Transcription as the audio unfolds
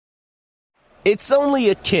It's only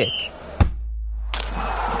a kick,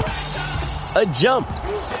 a jump,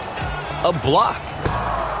 a block.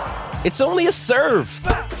 It's only a serve.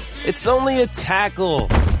 It's only a tackle,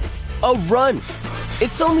 a run.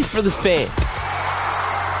 It's only for the fans.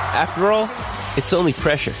 After all, it's only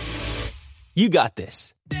pressure. You got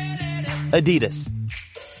this. Adidas.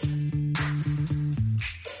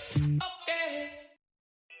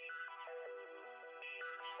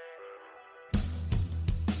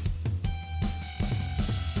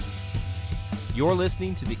 You're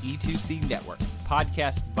listening to the E2C Network,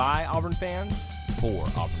 podcast by Auburn fans for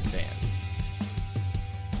Auburn fans.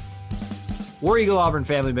 War Eagle Auburn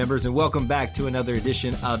family members, and welcome back to another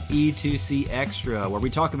edition of E2C Extra, where we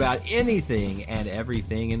talk about anything and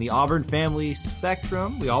everything in the Auburn family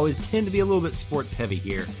spectrum. We always tend to be a little bit sports heavy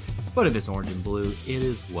here, but if it's orange and blue, it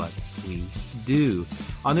is what we do.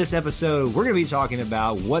 On this episode, we're going to be talking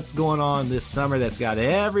about what's going on this summer that's got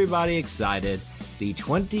everybody excited. The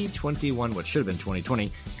 2021, what should have been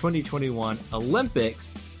 2021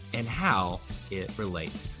 Olympics, and how it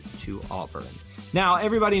relates to Auburn. Now,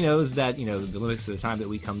 everybody knows that, the Olympics is the time that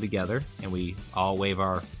we come together and we all wave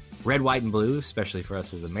our red, white, and blue, especially for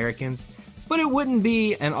us as Americans. But it wouldn't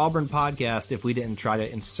be an Auburn podcast if we didn't try to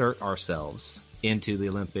insert ourselves into the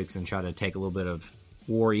Olympics and try to take a little bit of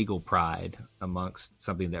War Eagle pride amongst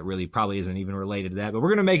something that really probably isn't even related to that. But we're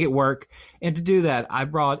going to make it work. And to do that, I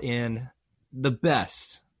brought in the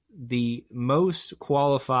best, the most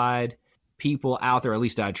qualified people out there, at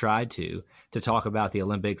least I tried to talk about the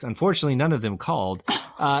Olympics. Unfortunately, none of them called.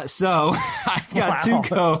 So I've got two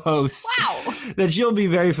co-hosts that you'll be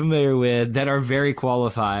very familiar with that are very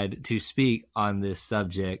qualified to speak on this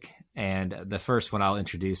subject. And the first one I'll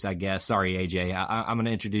introduce, I guess. Sorry, AJ. I'm going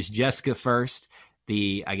to introduce Jessica first,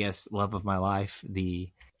 the, I guess, love of my life. What?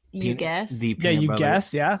 The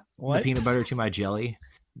peanut butter to my jelly.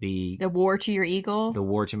 The war to your eagle. The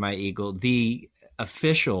war to my eagle. The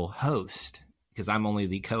official host, because I'm only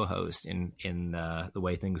the co-host in the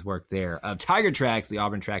way things work there, of Tiger Tracks, the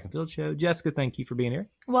Auburn Track and Field Show. Jessica, thank you for being here.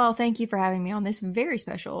 Well, thank you for having me on this very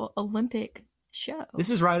special Olympic show. This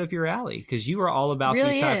is right up your alley, because you are all about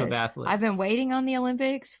really these type of athletes. I've been waiting on the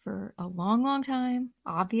Olympics for a long, long time.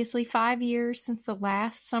 Obviously, 5 years since the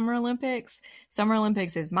last Summer Olympics. Summer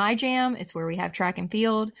Olympics is my jam. It's where we have track and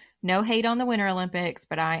field. No hate on the Winter Olympics,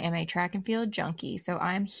 but I am a track and field junkie, so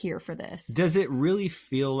I am here for this. Does it really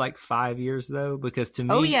feel like 5 years, though? Because to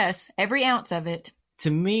me... Oh, yes. Every ounce of it.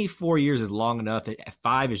 To me, 4 years is long enough.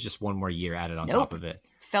 5 is just one more year added on top of it.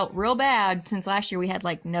 Felt real bad since last year we had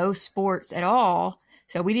no sports at all.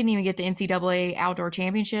 So we didn't even get the NCAA outdoor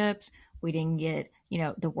championships. We didn't get,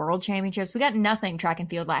 the world championships. We got nothing track and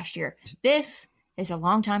field last year. This is a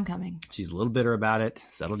long time coming. She's a little bitter about it.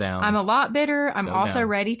 Settle down. I'm a lot bitter. I'm also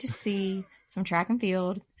ready to see some track and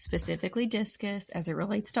field, specifically discus, as it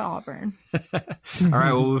relates to Auburn. All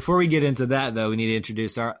right. Well, before we get into that, though, we need to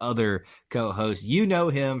introduce our other co-host. You know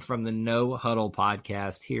him from the No Huddle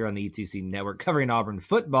podcast here on the ETC Network, covering Auburn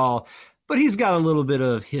football. But he's got a little bit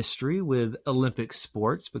of history with Olympic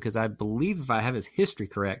sports, because I believe, if I have his history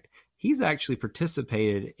correct, he's actually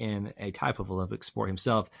participated in a type of Olympic sport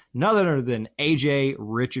himself, none other than AJ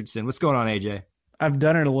Richardson. What's going on, AJ? I've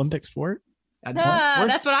done an Olympic sport.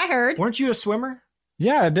 That's what I heard. Weren't you a swimmer?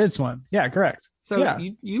 Yeah, I did swim. Yeah, correct. So yeah.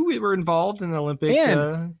 You were involved in an Olympic.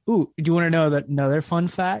 And, do you want to know another fun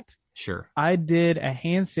fact? Sure. I did a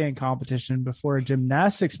handstand competition before a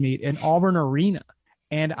gymnastics meet in Auburn Arena,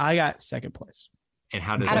 and I got second place. And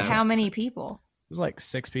how does Out of how many people? It was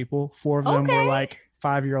 6 people. 4 of them were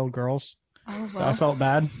 5-year-old girls. Oh, well. So I felt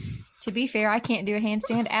bad. To be fair, I can't do a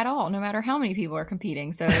handstand at all, no matter how many people are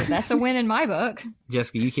competing. So that's a win in my book.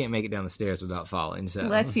 Jessica, you can't make it down the stairs without falling. So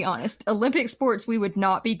let's be honest. Olympic sports we would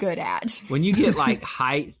not be good at. When you get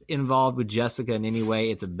height involved with Jessica in any way,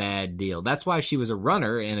 it's a bad deal. That's why she was a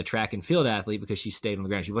runner and a track and field athlete, because she stayed on the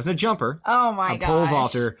ground. She wasn't a jumper. Oh my gosh. A pole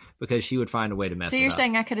vaulter, because she would find a way to mess it up. So you're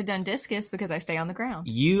saying I could have done discus because I stay on the ground?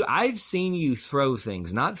 I've seen you throw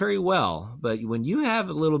things, not very well, but when you have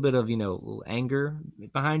a little bit of, little anger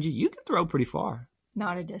behind you, you can throw pretty far.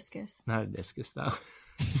 Not a discus. Not a discus, though.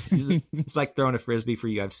 It's like throwing a frisbee for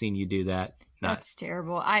you. I've seen you do that. That's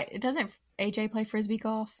terrible. Doesn't AJ play frisbee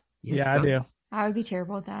golf? Yes, yeah, I do. I would be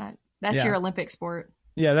terrible at that. That's your Olympic sport.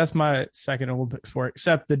 Yeah, that's my second Olympic sport,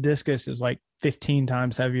 except the discus is 15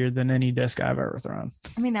 times heavier than any disc I've ever thrown.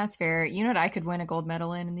 I mean, that's fair. You know what I could win a gold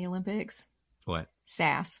medal in the Olympics? What?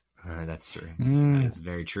 SAS. That's true. That is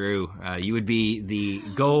very true. You would be the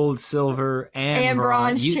gold, silver, and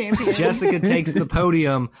bronze champion. Jessica takes the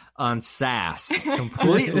podium on SAS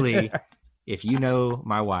completely If you know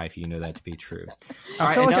my wife, you know that to be true.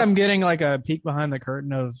 I feel like I'm getting like a peek behind the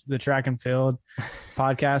curtain of the track and field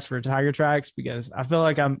podcast for Tiger Tracks, because I feel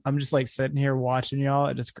like I'm just like sitting here watching y'all.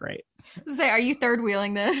 It's great. Say, are you third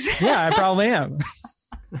wheeling this? Yeah, I probably am.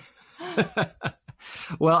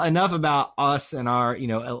 Well, enough about us and our,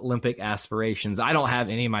 Olympic aspirations. I don't have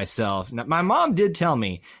any myself. Now, my mom did tell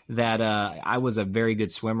me that I was a very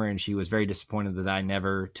good swimmer, and she was very disappointed that I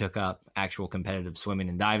never took up actual competitive swimming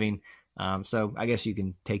and diving. So I guess you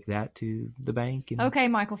can take that to the bank. Okay,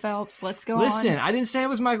 Michael Phelps, let's go on. Listen, I didn't say it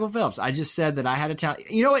was Michael Phelps. I just said that I had a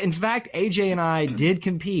talent. You know what? In fact, AJ and I did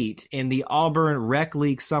compete in the Auburn Rec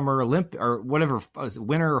League Summer Olympic or whatever,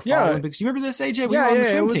 winter or fall Olympics. You remember this, AJ? We were on the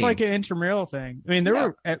swim it was team. like an intramural thing. I mean, there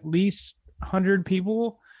were at least 100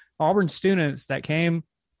 people, Auburn students that came,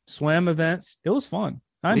 swim events. It was fun.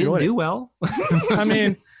 I enjoyed it. Didn't do well. I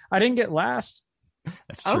mean, I didn't get last.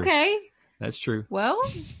 That's true. Okay. That's true. Well,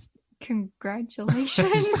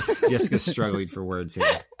 congratulations. Jessica's struggling for words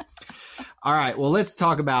here. All right. Well, let's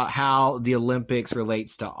talk about how the Olympics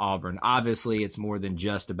relates to Auburn. Obviously, it's more than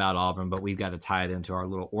just about Auburn, but we've got to tie it into our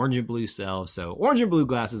little orange and blue selves. So orange and blue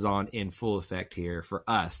glasses on in full effect here for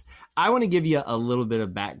us. I want to give you a little bit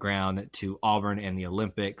of background to Auburn and the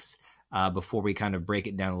Olympics before we kind of break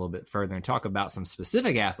it down a little bit further and talk about some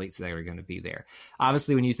specific athletes that are going to be there.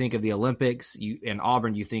 Obviously, when you think of the Olympics in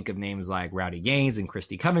Auburn, you think of names like Rowdy Gaines and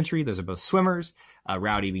Christy Coventry. Those are both swimmers,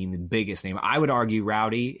 Rowdy being the biggest name. I would argue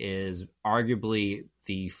Rowdy is arguably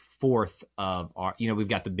the fourth of our, we've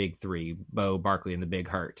got the big three, Bo, Barkley, and the Big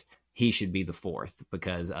Hurt. He should be the fourth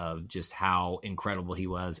because of just how incredible he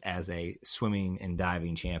was as a swimming and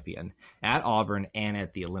diving champion at Auburn and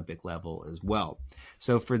at the Olympic level as well.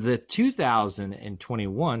 So for the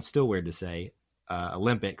 2021, still weird to say,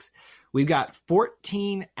 Olympics, we've got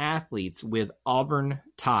 14 athletes with Auburn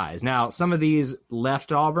ties. Now, some of these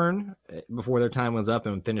left Auburn before their time was up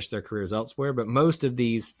and finished their careers elsewhere, but most of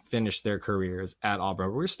these finished their careers at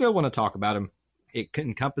Auburn. We still want to talk about them. It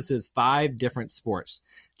encompasses 5 different sports: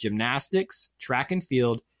 gymnastics, track and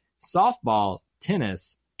field, softball,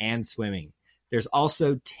 tennis, and swimming. There's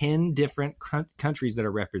also 10 different countries that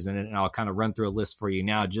are represented, and I'll kind of run through a list for you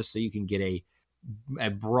now just so you can get a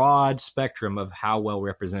broad spectrum of how well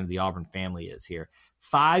represented the Auburn family is here.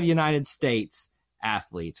 5 United States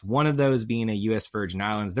athletes, one of those being a U.S. Virgin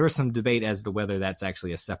Islands. There was some debate as to whether that's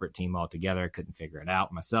actually a separate team altogether. I couldn't figure it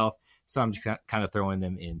out myself, so I'm just kind of throwing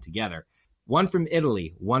them in together. 1 from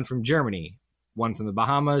Italy, 1 from Germany, 1 from the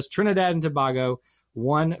Bahamas, Trinidad and Tobago,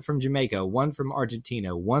 1 from Jamaica, 1 from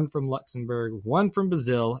Argentina, 1 from Luxembourg, 1 from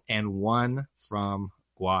Brazil, and 1 from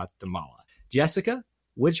Guatemala. Jessica,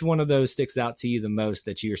 which one of those sticks out to you the most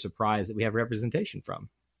that you're surprised that we have representation from?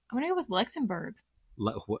 I'm going to go with Luxembourg.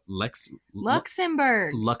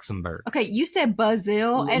 Luxembourg. Luxembourg. Okay, you said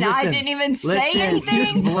Brazil, and I didn't even say anything.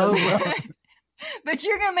 Just blow up. But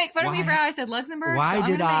you're going to make fun of me for how I said Luxembourg? Why so I'm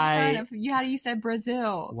did gonna I? make fun of you how you said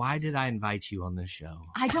Brazil. Why did I invite you on this show?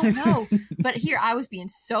 I don't know. But here, I was being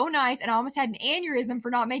so nice, and I almost had an aneurysm for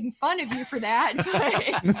not making fun of you for that.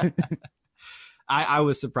 But I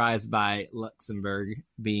was surprised by Luxembourg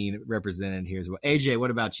being represented here as well. AJ, what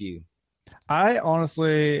about you? I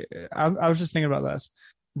honestly, I was just thinking about this.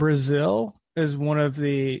 Brazil is one of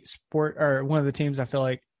the teams I feel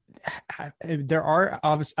like there are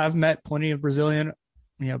obviously, I've met plenty of Brazilian,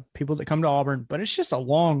 people that come to Auburn, but it's just a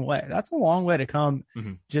long way. That's a long way to come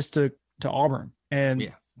just to Auburn.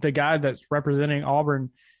 And the guy that's representing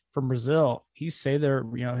Auburn from Brazil, he stayed there,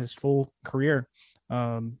 his full career.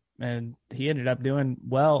 And he ended up doing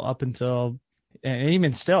well up until, and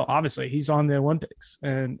even still, obviously he's on the Olympics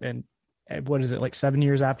and what is it, like 7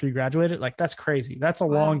 years after he graduated? Like, that's crazy. That's a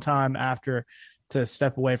long time after to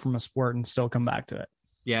step away from a sport and still come back to it.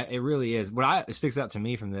 Yeah, it really is. What sticks out to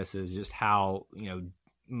me from this is just how,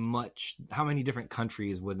 how many different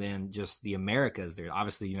countries within just the Americas. There's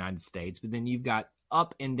obviously the United States, but then you've got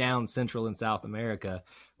up and down Central and South America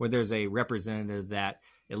where there's a representative that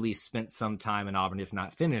at least spent some time in Auburn, if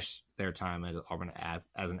not finished their time at Auburn as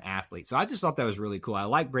an athlete. So I just thought that was really cool. I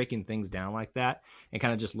like breaking things down like that and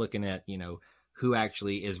kind of just looking at, who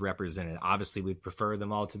actually is represented. Obviously, we'd prefer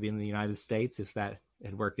them all to be in the United States if that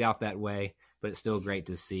had worked out that way. But it's still great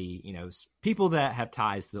to see, people that have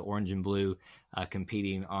ties to the orange and blue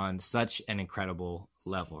competing on such an incredible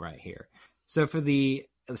level right here. So for the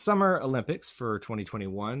Summer Olympics for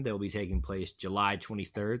 2021, they'll be taking place July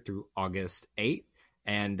 23rd through August 8th.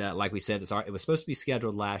 And like we said, it was supposed to be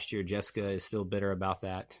scheduled last year. Jessica is still bitter about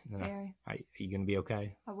that. Are you going to be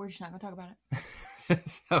okay? We're just not going to talk about it.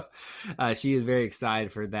 So she is very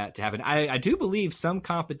excited for that to happen. I do believe some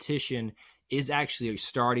competition is actually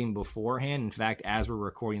starting beforehand. In fact, as we're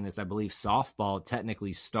recording this, I believe softball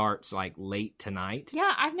technically starts like late tonight.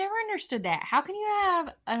 Yeah, I've never understood that. How can you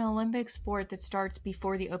have an Olympic sport that starts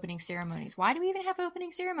before the opening ceremonies? Why do we even have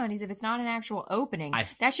opening ceremonies if it's not an actual opening?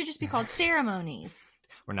 That should just be called ceremonies.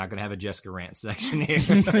 We're not going to have a Jessica Rant section here.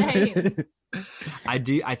 Same.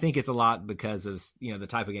 I think it's a lot because of, the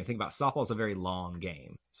type of game. Think about softball is a very long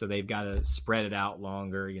game. So they've got to spread it out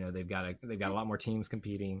longer. They've got a lot more teams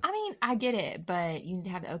competing. I mean, I get it, but you need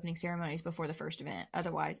to have the opening ceremonies before the first event.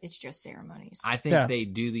 Otherwise, it's just ceremonies. I think they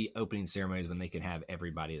do the opening ceremonies when they can have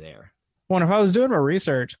everybody there. Well, if I was doing my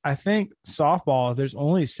research, I think softball, there's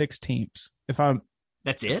only 6 teams.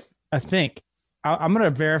 That's it? I think. I'm going to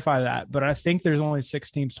verify that, but I think there's only 6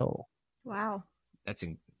 teams total. Wow. I'm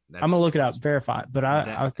going to look it up, verify it, but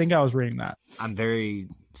I think I was reading that. I'm very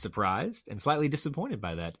surprised and slightly disappointed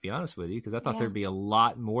by that, to be honest with you, because I thought there'd be a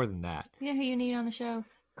lot more than that. You know who you need on the show?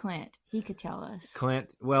 Clint. He could tell us. Clint.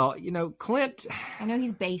 I know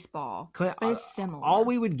he's baseball, but it's similar. All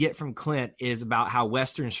we would get from Clint is about how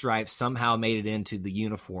Western Stripes somehow made it into the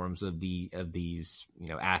uniforms of these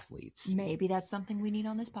athletes. Maybe that's something we need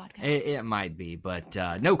on this podcast. It might be, but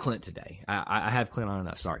no Clint today. I have Clint on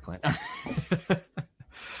enough. Sorry, Clint.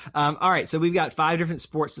 All right, so we've got 5 different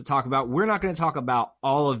sports to talk about. We're not going to talk about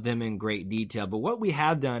all of them in great detail, but what we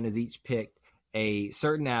have done is each picked a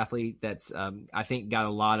certain athlete that's, I think, got a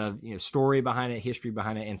lot of story behind it, history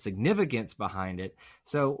behind it, and significance behind it.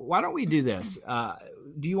 So why don't we do this?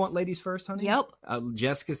 Do you want ladies first, honey? Yep.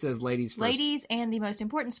 Jessica says ladies first. Ladies and the most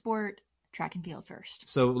important sport, track and field first.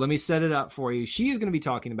 So let me set it up for you. She is going to be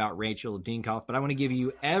talking about Rachel Dinkoff, but I want to give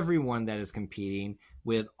you everyone that is competing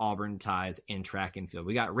with Auburn ties in track and field.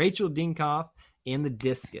 We got Rachel Dinkoff in the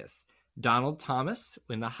discus, Donald Thomas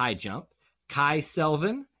in the high jump, Kai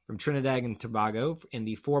Selvin from Trinidad and Tobago in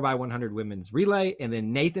the 4x100 women's relay, and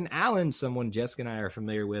then Nathan Allen, someone Jessica and I are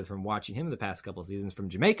familiar with from watching him the past couple of seasons, from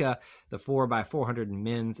Jamaica, the 4x400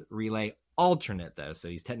 men's relay alternate, though. So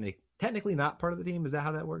he's technically not part of the team. Is that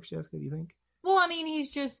how that works, Jessica, do you think? Well, I mean,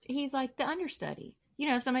 he's like the understudy.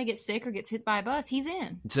 If somebody gets sick or gets hit by a bus, he's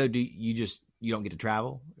in. So do you don't get to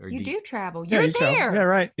travel? Or you do travel. Yeah, You're there. Travel. Yeah,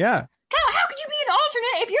 right. Yeah. How could you be an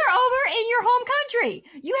alternate if you're over in your home country?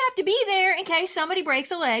 You have to be there in case somebody breaks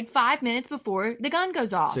a leg 5 minutes before the gun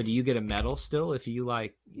goes off. So do you get a medal still if you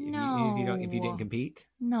No. if you didn't compete?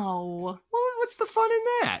 No. Well, what's the fun in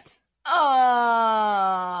that?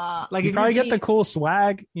 Like you probably get the cool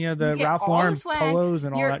swag, the Ralph Lauren polos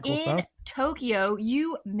and all that cool stuff. You're in Tokyo.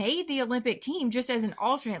 You made the Olympic team just as an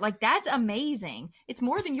alternate. Like, that's amazing. It's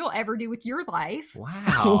more than you'll ever do with your life.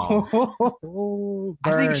 Wow.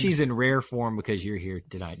 I think she's in rare form because you're here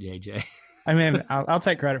tonight, JJ. I mean, I'll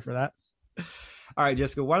take credit for that. All right,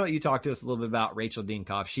 Jessica, why don't you talk to us a little bit about Rachel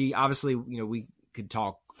Dinkoff? She obviously, we could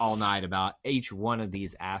talk all night about each one of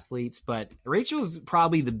these athletes, but Rachel's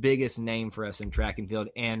probably the biggest name for us in track and field.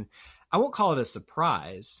 And I won't call it a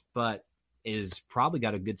surprise, but is probably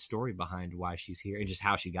got a good story behind why she's here and just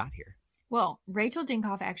how she got here. Well, Rachel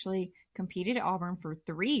Dinkoff actually competed at Auburn for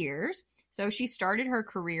 3 years. So she started her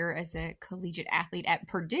career as a collegiate athlete at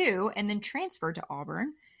Purdue and then transferred to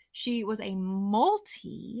Auburn. She was a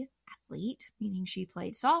multi-athlete, meaning she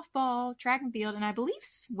played softball, track and field, and I believe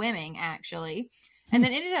swimming, actually, and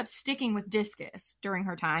then ended up sticking with discus during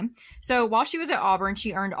her time. So while she was at Auburn,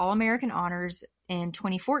 she earned All-American honors in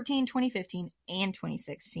 2014, 2015, and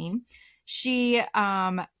 2016. She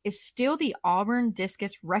is still the Auburn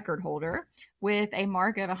discus record holder with a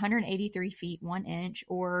mark of 183 feet 1 inch,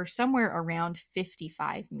 or somewhere around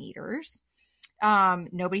 55 meters.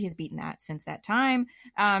 Nobody has beaten that since that time.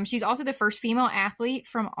 She's also the first female athlete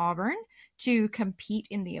from Auburn to compete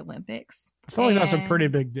in the Olympics. I feel like that's a pretty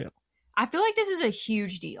big deal. I feel like this is a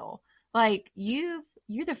huge deal. Like, you're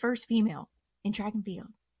the first female in track and field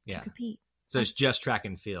to compete. So it's just track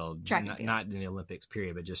and field, field. Not in the Olympics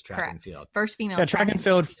period, but just track and field. First female. Yeah, track and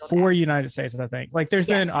field for United States, I think. Like, there's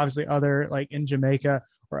been obviously other, like in Jamaica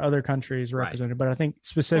or other countries represented, but I think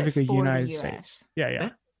specifically United States. Yeah.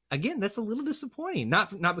 Again, that's a little disappointing. Not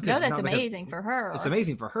because that's amazing for her. It's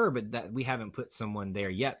amazing for her, but that we haven't put someone there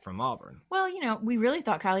yet from Auburn. Well, we really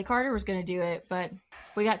thought Kylie Carter was going to do it, but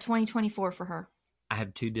we got 2024 for her. I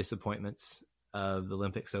have 2 disappointments of the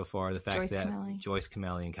Olympics so far. The fact that Joyce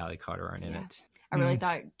Kimeli and Kylie Carter aren't in it. I really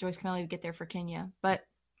thought Joyce Kimeli would get there for Kenya, but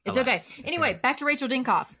it's okay. Anyway, back to Rachel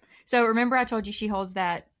Dinkoff. So remember I told you she holds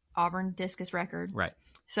that Auburn discus record? Right.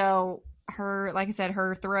 So like I said,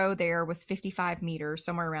 her throw there was 55 meters,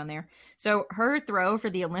 somewhere around there. So her throw for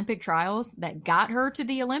the Olympic trials that got her to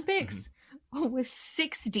the Olympics was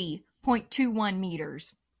 60.21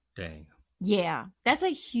 meters. Dang. Yeah, that's a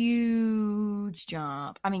huge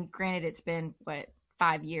jump. I mean, granted, it's been,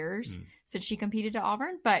 5 years since she competed at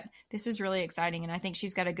Auburn, but this is really exciting, and I think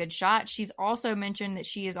she's got a good shot. She's also mentioned that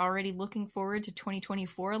she is already looking forward to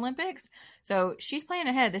 2024 Olympics, so she's planning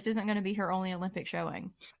ahead. This isn't going to be her only Olympic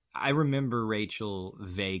showing. I remember Rachel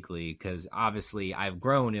vaguely because obviously I've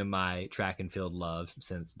grown in my track and field love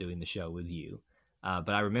since doing the show with you. But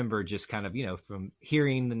I remember just kind of, from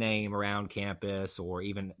hearing the name around campus or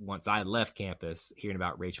even once I left campus, hearing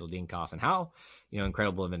about Rachel Dinkoff and how,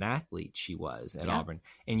 incredible of an athlete she was at Auburn.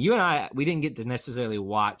 And you and I, we didn't get to necessarily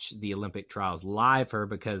watch the Olympic trials live for her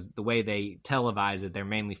because the way they televise it, they're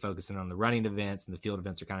mainly focusing on the running events, and the field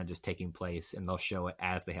events are kind of just taking place and they'll show it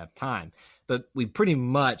as they have time. But we pretty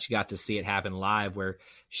much got to see it happen live where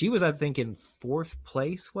she was, I think, in 4th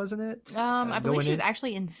place, wasn't it? I believe she was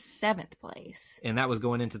actually in 7th place. And that was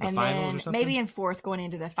going into the finals or something? Maybe in 4th going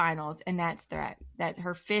into the finals. And that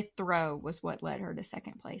her 5th throw was what led her to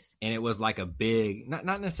 2nd place. And it was like a big, not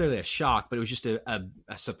necessarily a shock, but it was just a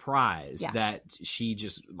surprise that she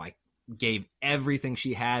just gave everything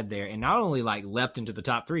she had there, and not only leapt into the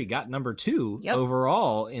top 3, got number 2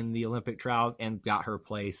 overall in the Olympic trials and got her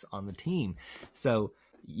place on the team. So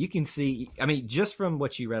you can see, I mean, just from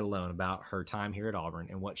what you read alone about her time here at Auburn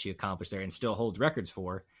and what she accomplished there and still holds records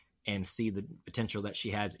for, and see the potential that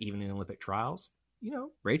she has even in Olympic trials,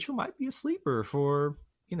 Rachel might be a sleeper for,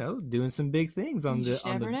 doing some big things on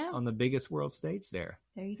the biggest world stage there.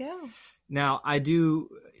 There you go. Now, I do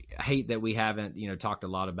hate that we haven't, talked a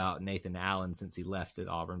lot about Nathan Allen since he left at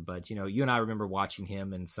Auburn, but, you and I remember watching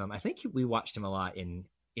him in I think we watched him a lot in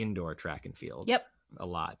indoor track and field. Yep. A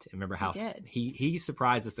lot. Remember how he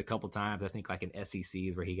surprised us a couple times, I think in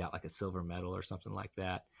SECs where he got a silver medal or something like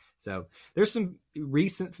that. So there's some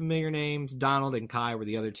recent familiar names. Donald and Kai were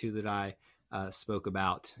the other two that I spoke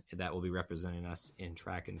about that will be representing us in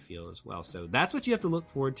track and field as well. So that's what you have to look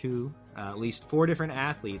forward to. At least 4 different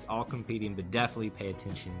athletes all competing, but definitely pay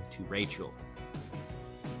attention to Rachel.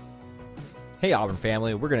 Hey Auburn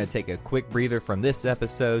family, we're going to take a quick breather from this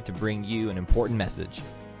episode to bring you an important message.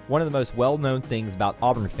 One of the most well-known things about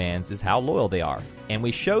Auburn fans is how loyal they are, and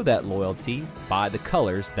we show that loyalty by the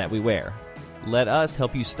colors that we wear. Let us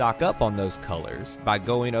help you stock up on those colors by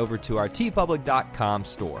going over to our tpublic.com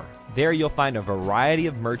store. There you'll find a variety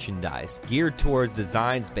of merchandise geared towards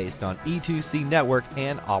designs based on E2C Network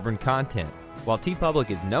and Auburn content. While TeePublic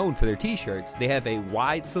is known for their t-shirts, they have a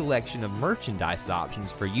wide selection of merchandise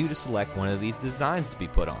options for you to select one of these designs to be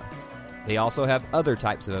put on. They also have other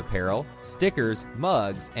types of apparel, stickers,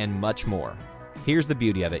 mugs, and much more. Here's the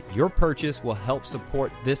beauty of it. Your purchase will help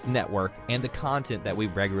support this network and the content that we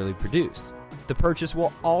regularly produce. The purchase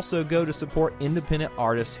will also go to support independent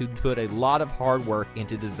artists who put a lot of hard work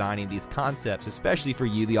into designing these concepts, especially for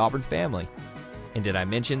you, the Auburn family. And did I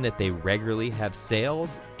mention that they regularly have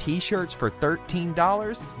sales? T-shirts for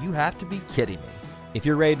 $13? You have to be kidding me. If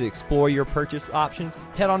you're ready to explore your purchase options,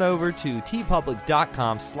 head on over to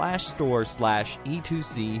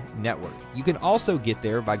tpublic.com/store/E2C Network. You can also get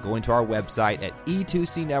there by going to our website at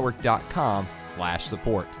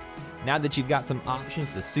e2cnetwork.com/support. Now that you've got some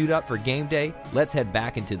options to suit up for game day, let's head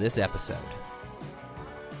back into this episode.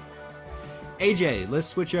 AJ, let's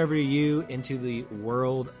switch over to you into the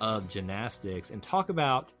world of gymnastics and talk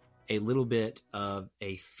about a little bit of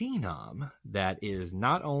a phenom that is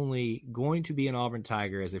not only going to be an Auburn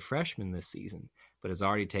Tiger as a freshman this season, but has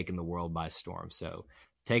already taken the world by storm. So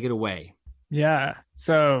take it away. Yeah.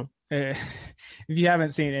 So if you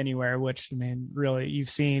haven't seen it anywhere, which, I mean, really, you've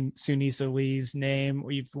seen Sunisa Lee's name,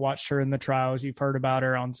 you've watched her in the trials, you've heard about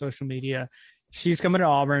her on social media. She's coming to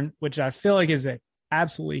Auburn, which I feel like is an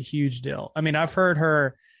absolutely huge deal. I mean, I've heard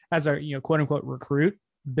her as a, quote unquote recruit,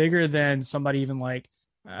 bigger than somebody even like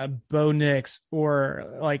Bo Nix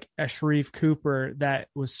or like a Sharif Cooper that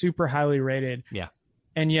was super highly rated. Yeah.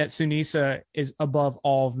 And yet Sunisa is above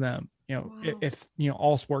all of them, wow. If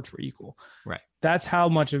all sports were equal. Right. That's how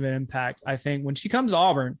much of an impact I think when she comes to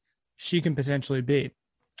Auburn, she can potentially be.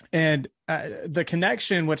 And the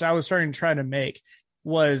connection, which I was starting to try to make,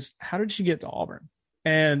 was how did she get to Auburn?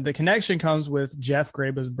 And the connection comes with Jeff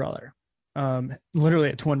Graba's brother, literally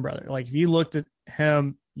a twin brother. Like if you looked at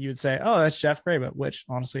him, you would say, oh, that's Jeff Graba, which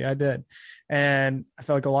honestly I did. And I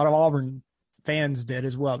feel like a lot of Auburn fans did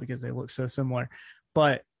as well because they look so similar.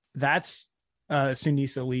 But that's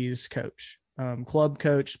Sunisa Lee's coach, club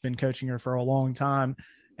coach, been coaching her for a long time.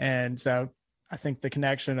 And so I think the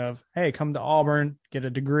connection of, hey, come to Auburn, get a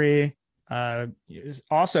degree, is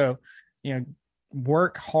also,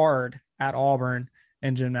 work hard at Auburn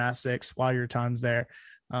in gymnastics while your time's there.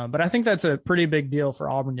 But I think that's a pretty big deal for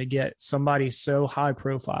Auburn to get somebody so high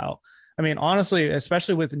profile I mean, honestly,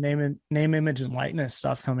 especially with the name, image, and likeness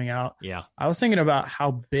stuff coming out, Yeah. I was thinking about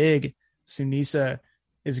how big Sunisa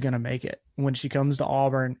is going to make it when she comes to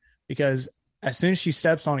Auburn, because as soon as she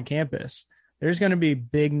steps on campus, there's going to be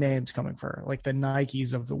big names coming for her, like the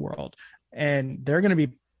Nikes of the world. And they're going to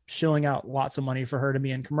be shilling out lots of money for her to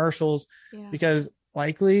be in commercials because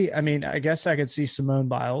likely, I mean, I guess I could see Simone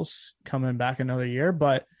Biles coming back another year,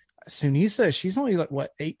 but Sunisa, she's only like,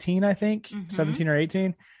 what, 18, I think, 17 or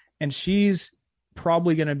 18. And she's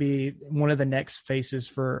probably going to be one of the next faces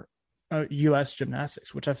for U.S.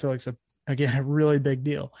 gymnastics, which I feel like is, again, a really big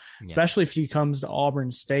deal, especially if she comes to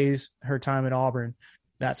Auburn, stays her time at Auburn.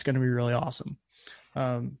 That's going to be really awesome.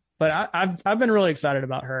 But I've been really excited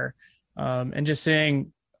about her and just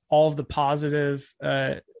seeing all of the positive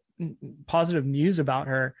news about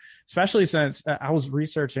her, especially since I was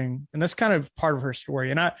researching, and that's kind of part of her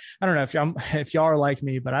story. And I don't know if y'all are like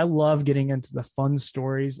me, but I love getting into the fun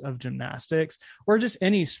stories of gymnastics or just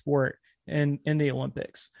any sport in the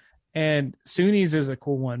Olympics. And Suni's is a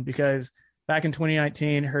cool one because back in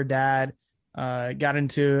 2019, her dad got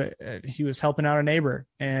into he was helping out a neighbor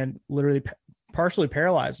and literally partially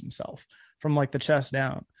paralyzed himself from like the chest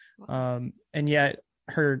down. And yet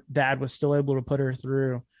her dad was still able to put her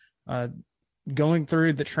through going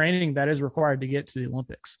through the training that is required to get to the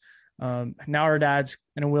Olympics. Now her dad's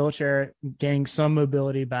in a wheelchair, gaining some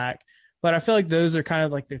mobility back. But I feel like those are kind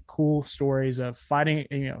of like the cool stories of fighting,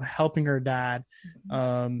 helping her dad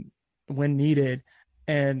when needed.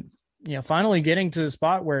 And, finally getting to the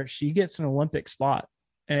spot where she gets an Olympic spot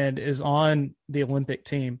and is on the Olympic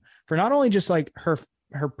team for not only just like her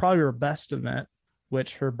probably her best event,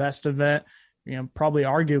 which her best event, probably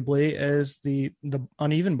arguably is the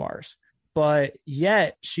uneven bars, but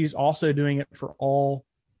yet she's also doing it for all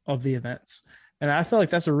of the events. And I feel like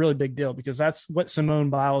that's a really big deal because that's what Simone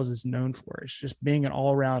Biles is known for. It's just being an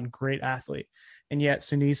all around great athlete. And yet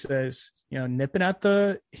Sunisa is, nipping at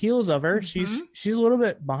the heels of her. She's a little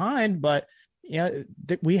bit behind, but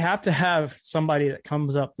we have to have somebody that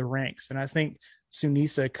comes up the ranks. And I think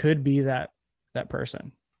Sunisa could be that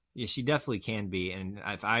person. Yeah, she definitely can be. And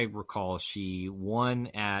if I recall, she won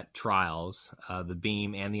at trials, the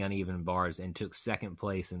beam and the uneven bars, and took second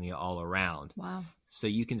place in the all around. Wow. So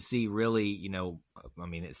you can see really,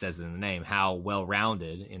 it says in the name, how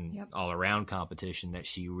well-rounded in all-around competition that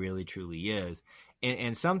she really, truly is.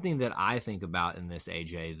 And something that I think about in this,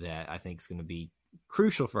 AJ, that I think is going to be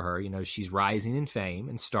crucial for her, she's rising in fame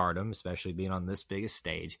and stardom, especially being on this biggest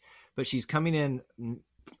stage. But she's coming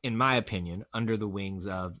in my opinion, under the wings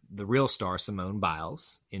of the real star, Simone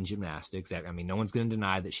Biles, in gymnastics. I mean, no one's going to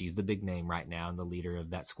deny that she's the big name right now and the leader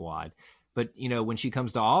of that squad. But, when she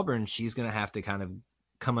comes to Auburn, she's going to have to kind of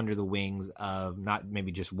come under the wings of not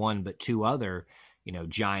maybe just one, but two other,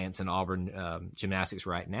 giants in Auburn gymnastics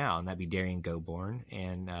right now. And that'd be Darian Goborn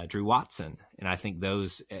and Drew Watson. And I think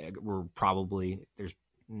those were probably, there's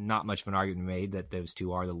not much of an argument made that those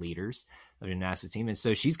two are the leaders of the gymnastics team. And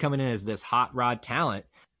so she's coming in as this hot rod talent.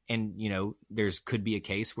 And, there's could be a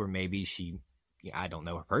case where maybe I don't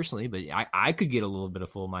know her personally, but I could get a little bit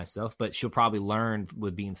of fool myself, but she'll probably learn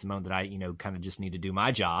with being Simone that I, kind of just need to do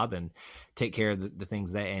my job and take care of the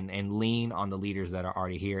things that, and lean on the leaders that are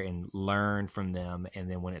already here and learn from them. And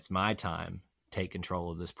then when it's my time, take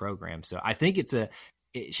control of this program. So I think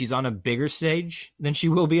she's on a bigger stage than she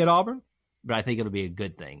will be at Auburn, but I think it'll be a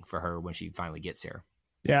good thing for her when she finally gets here.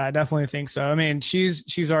 Yeah, I definitely think so. I mean,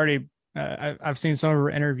 she's already, I've seen some of her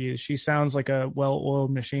interviews. She sounds like a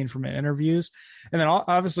well-oiled machine from interviews. And then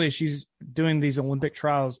obviously she's doing these Olympic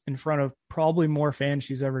trials in front of probably more fans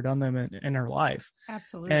she's ever done them in her life.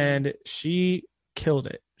 Absolutely. And she killed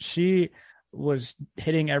it. She was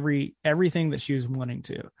hitting everything that she was wanting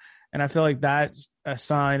to. And I feel like that's a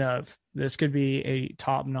sign of this could be a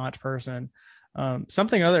top-notch person.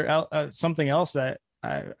 Something else that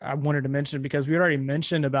I wanted to mention, because we already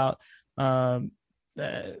mentioned about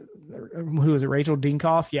who was it? Rachel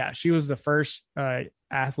Dinkoff. Yeah, she was the first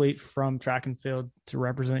athlete from track and field to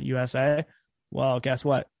represent USA. Well, guess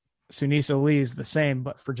what? Sunisa Lee is the same,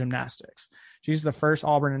 but for gymnastics. She's the first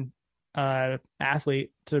Auburn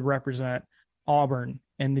athlete to represent Auburn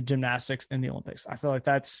in the gymnastics in the Olympics. I feel like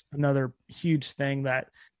that's another huge thing that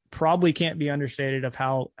probably can't be understated of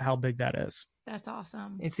how big that is. That's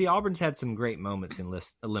awesome. And see, Auburn's had some great moments in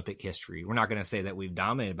Olympic history. We're not going to say that we've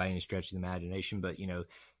dominated by any stretch of the imagination, but,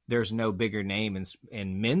 there's no bigger name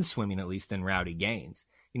in men's swimming, at least, than Rowdy Gaines.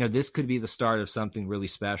 This could be the start of something really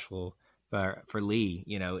special for Lee,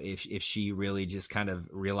 if she really just kind of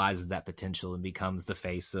realizes that potential and becomes the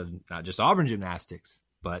face of not just Auburn gymnastics,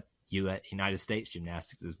 but United States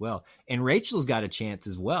gymnastics as well. And Rachel's got a chance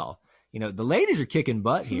as well. the ladies are kicking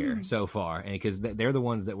butt here so far, and because they're the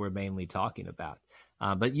ones that we're mainly talking about.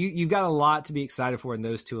 But you've got a lot to be excited for in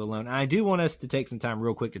those two alone. And I do want us to take some time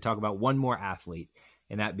real quick to talk about one more athlete,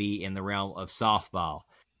 and that be in the realm of softball.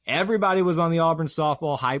 Everybody was on the Auburn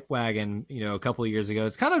softball hype wagon, a couple of years ago.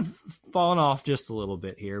 It's kind of fallen off just a little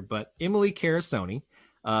bit here, but Emily Carasoni,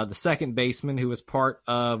 the second baseman who was part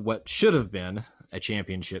of what should have been a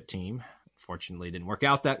championship team, fortunately didn't work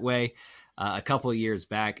out that way a couple of years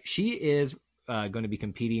back. She is going to be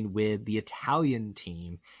competing with the Italian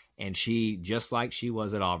team, and she, just like she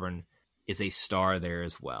was at Auburn, is a star there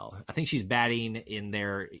as well. I think she's batting in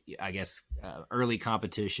their, early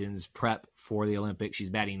competitions, prep for the Olympics.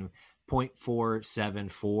 She's batting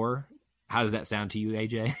 .474. How does that sound to you,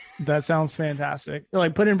 AJ? That sounds fantastic.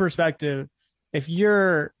 Like, put in perspective, that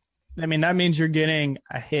means you're getting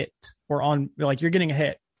a hit you're getting a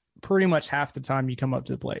hit pretty much half the time you come up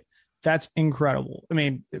to the plate. That's incredible. I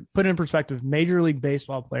mean, put in perspective, Major League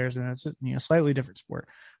Baseball players, and it's a slightly different sport,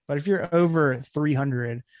 but if you're over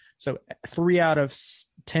 300, so 3 out of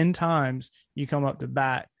 10 times you come up to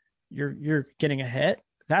bat, you're getting a hit.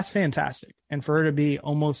 That's fantastic. And for her to be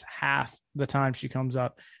almost half the time she comes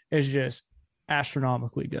up is just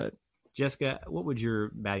astronomically good. Jessica, what would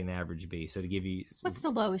your batting average be? So to give you, what's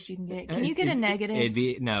the lowest you can get? Can you get a negative? It'd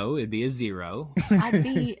be a 0. I'd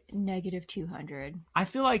be negative 200. I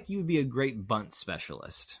feel like you would be a great bunt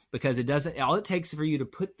specialist because all it takes for you to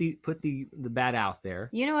put the bat out there.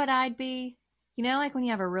 You know what I'd be? Like when you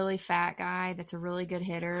have a really fat guy that's a really good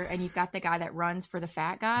hitter, and you've got the guy that runs for the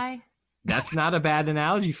fat guy. That's not a bad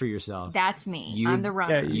analogy for yourself. That's me. I'm the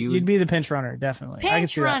runner. Yeah, you'd be the pinch runner, definitely.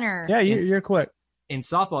 Pinch runner. Yeah, you're quick. In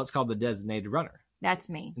softball, it's called the designated runner. That's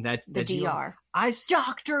me. The DR.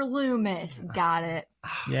 Dr. Loomis. Got it.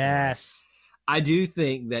 Yes. I do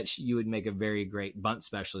think that you would make a very great bunt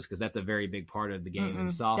specialist because that's a very big part of the game in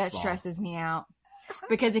softball. That stresses me out.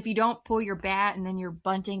 Because if you don't pull your bat and then you're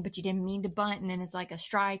bunting, but you didn't mean to bunt, and then it's like a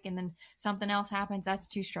strike and then something else happens, that's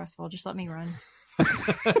too stressful. Just let me run.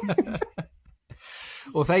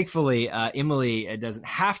 Well, thankfully, Emily doesn't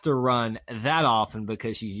have to run that often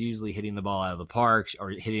because she's usually hitting the ball out of the park or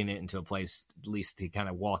hitting it into a place at least to kind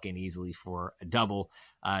of walk in easily for a double.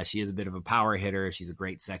 She is a bit of a power hitter. She's a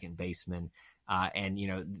great second baseman. And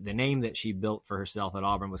the name that she built for herself at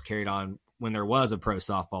Auburn was carried on when there was a pro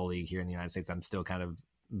softball league here in the United States. I'm still kind of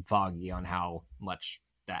foggy on how much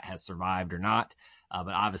that has survived or not.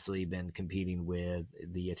 But obviously been competing with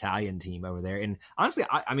the Italian team over there. And honestly,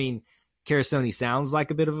 I mean, Carasoni sounds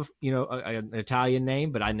like a bit of an Italian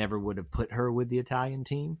name, but I never would have put her with the Italian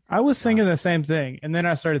team. I was thinking the same thing, and then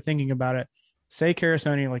I started thinking about it. Say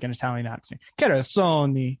Carasoni like an Italian accent.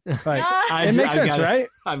 Carasoni. Like, it makes sense, right?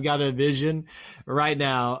 I've got a vision right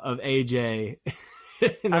now of AJ.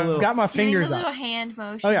 I've got my fingers doing a up. little hand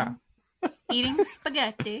motion. Oh, yeah. Eating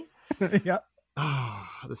spaghetti. Yep. Oh,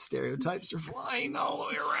 the stereotypes are flying all the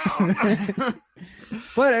way around.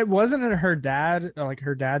 But it wasn't her dad, like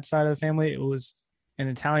her dad's side of the family. It was an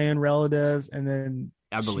Italian relative, and then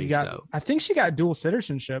I believe so. I think she got dual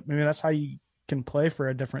citizenship. Maybe that's how you can play for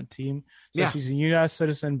a different team. So she's a U.S.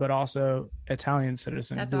 citizen, but also Italian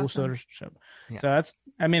citizen, that's dual awesome. citizenship. Yeah. So that's,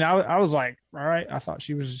 I was like, all right, I thought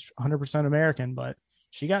she was 100% American, but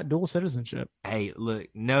she got dual citizenship. Hey, look,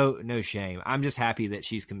 no shame. I'm just happy that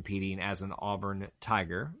she's competing as an Auburn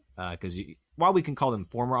Tiger because while we can call them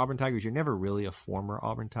former Auburn Tigers, you're never really a former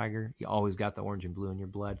Auburn Tiger. You always got the orange and blue in your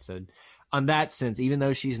blood. So on that sense, even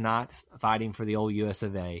though she's not fighting for the old US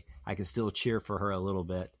of A, I can still cheer for her a little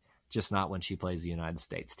bit, just not when she plays the United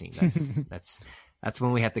States team. That's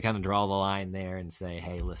when we have to kind of draw the line there and say,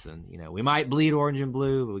 hey, listen, we might bleed orange and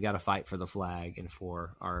blue, but we got to fight for the flag and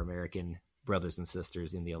for our American brothers and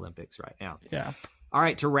sisters in the Olympics right now. Yeah. All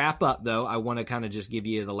right, to wrap up, though, I want to kind of just give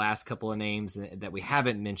you the last couple of names that we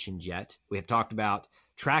haven't mentioned yet. We have talked about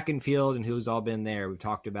track and field and who's all been there. We've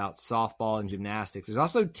talked about softball and gymnastics. There's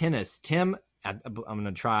also tennis. Tim, I'm going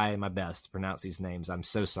to try my best to pronounce these names. I'm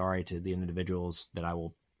so sorry to the individuals that I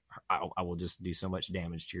will just do so much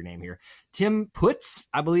damage to your name here. Tim Putz,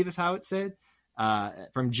 I believe is how it's said.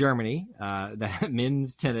 From Germany, the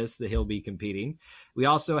men's tennis that he'll be competing. We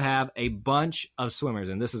also have a bunch of swimmers,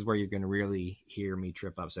 and this is where you're going to really hear me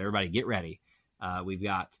trip up. So everybody get ready. We've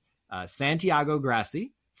got Santiago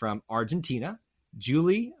Grassi from Argentina,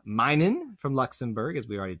 Julie Meinen from Luxembourg, as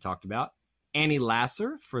we already talked about, Annie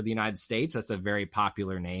Lasser for the United States. That's a very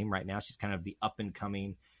popular name right now. She's kind of the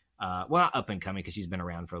up-and-coming well, not up and coming because she's been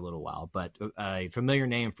around for a little while, but a familiar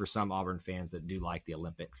name for some Auburn fans that do like the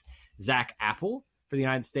Olympics. Zach Apple for the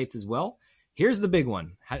United States as well. Here's the big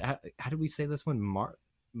one. How do we say this one?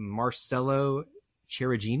 Marcelo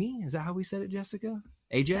Cheragini? Is that how we said it, Jessica?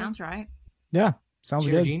 AJ? Sounds right. Yeah, sounds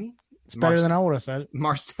good. Cherigini? It's better than I would have said.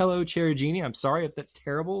 Marcelo Cherigini. I'm sorry if that's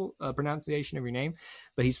terrible pronunciation of your name,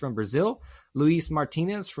 but he's from Brazil. Luis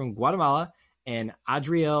Martinez from Guatemala, and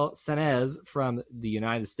Adriel Sanez from the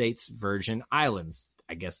United States Virgin Islands.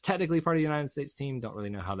 I guess technically part of the United States team. Don't really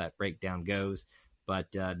know how that breakdown goes.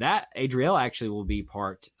 But that Adriel actually will be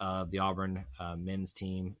part of the Auburn men's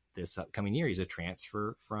team this upcoming year. He's a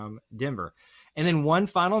transfer from Denver. And then one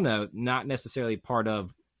final note, not necessarily part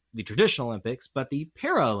of the traditional Olympics, but the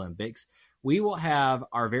Paralympics. We will have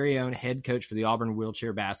our very own head coach for the Auburn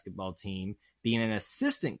wheelchair basketball team being an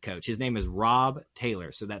assistant coach. His name is Rob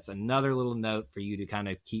Taylor. So that's another little note for you to kind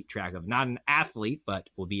of keep track of. Not an athlete, but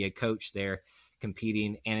will be a coach there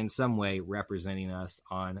competing and in some way representing us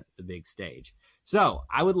on the big stage. So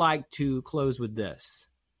I would like to close with this.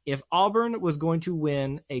 If Auburn was going to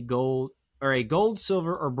win a gold,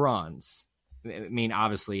 silver, or bronze, I mean,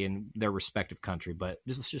 obviously in their respective country, but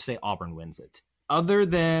let's just say Auburn wins it. Other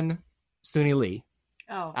than Suni Lee,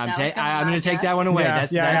 I'm going to take that one away. Yeah,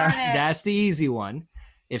 that's the easy one.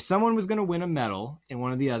 If someone was going to win a medal in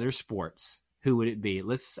one of the other sports, who would it be?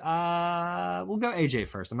 We'll go AJ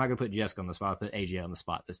first. I'm not going to put Jessica on the spot. I'll put AJ on the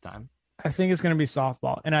spot this time. I think it's going to be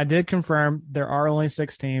softball. And I did confirm there are only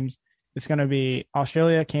 6 teams. It's going to be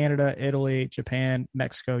Australia, Canada, Italy, Japan,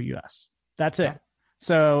 Mexico, US. That's it.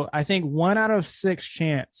 So I think 1 out of 6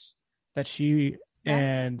 chance that she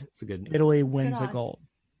and Italy wins a gold.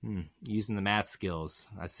 Using the math skills,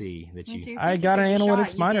 I see that you. I got an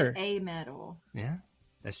analytics minor. A medal. Yeah,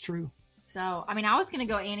 that's true. So I mean, I was going to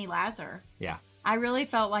go Annie Lazar. Yeah, I really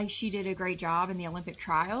felt like she did a great job in the Olympic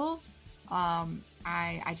trials.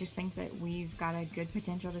 I just think that we've got a good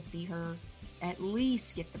potential to see her at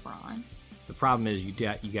least get the bronze. The problem is you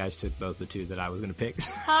guys took both the 2 that I was going to pick.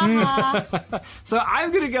 So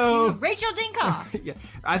I'm going to go Rachel Dinkoff. Yeah,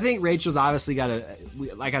 I think Rachel's obviously got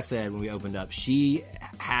like I said when we opened up, she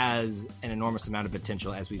has an enormous amount of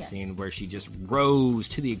potential, as we've seen, where she just rose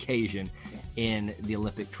to the occasion in the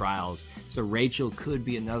Olympic trials. So Rachel could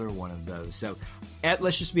be another one of those. So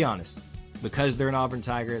let's just be honest. Because they're an Auburn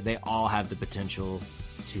Tiger, they all have the potential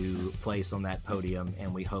to place on that podium,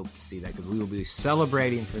 and we hope to see that because we will be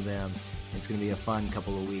celebrating for them. It's going to be a fun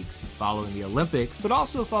couple of weeks following the Olympics, but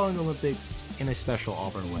also following the Olympics in a special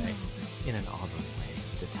Auburn way, in an Auburn way,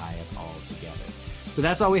 to tie it all together. So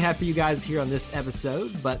that's all we have for you guys here on this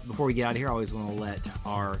episode. But before we get out of here, I always want to let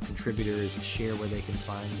our contributors share where they can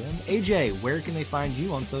find them. AJ, where can they find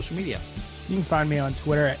you on social media? You can find me on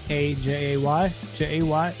Twitter at AJAY_.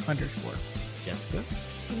 Jessica?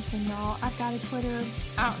 Listen, y'all, I've got a Twitter.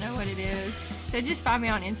 I don't know what it is. So just find me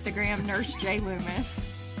on Instagram, Nurse J Loomis.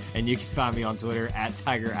 And you can find me on Twitter at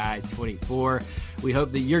TigerEye24. We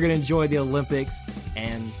hope that you're going to enjoy the Olympics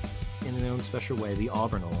and, in their own special way, the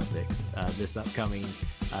Auburn Olympics this upcoming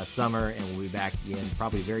summer. And we'll be back again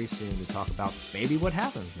probably very soon to talk about maybe what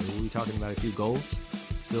happened. Maybe we'll be talking about a few golds,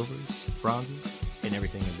 silvers, bronzes, and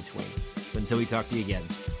everything in between. But until we talk to you again,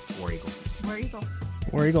 War Eagle. War Eagle.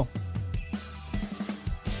 War Eagle.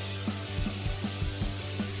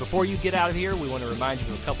 Before you get out of here, we want to remind you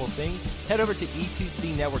of a couple of things. Head over to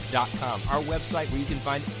e2cnetwork.com, our website where you can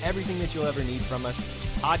find everything that you'll ever need from us,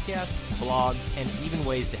 podcasts, blogs, and even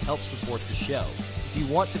ways to help support the show. If you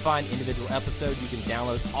want to find individual episodes, you can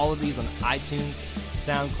download all of these on iTunes,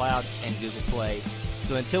 SoundCloud, and Google Play.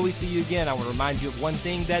 So until we see you again, I want to remind you of one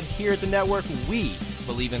thing, that here at the network, we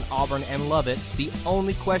believe in Auburn and love it. The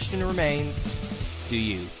only question remains, do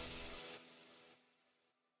you?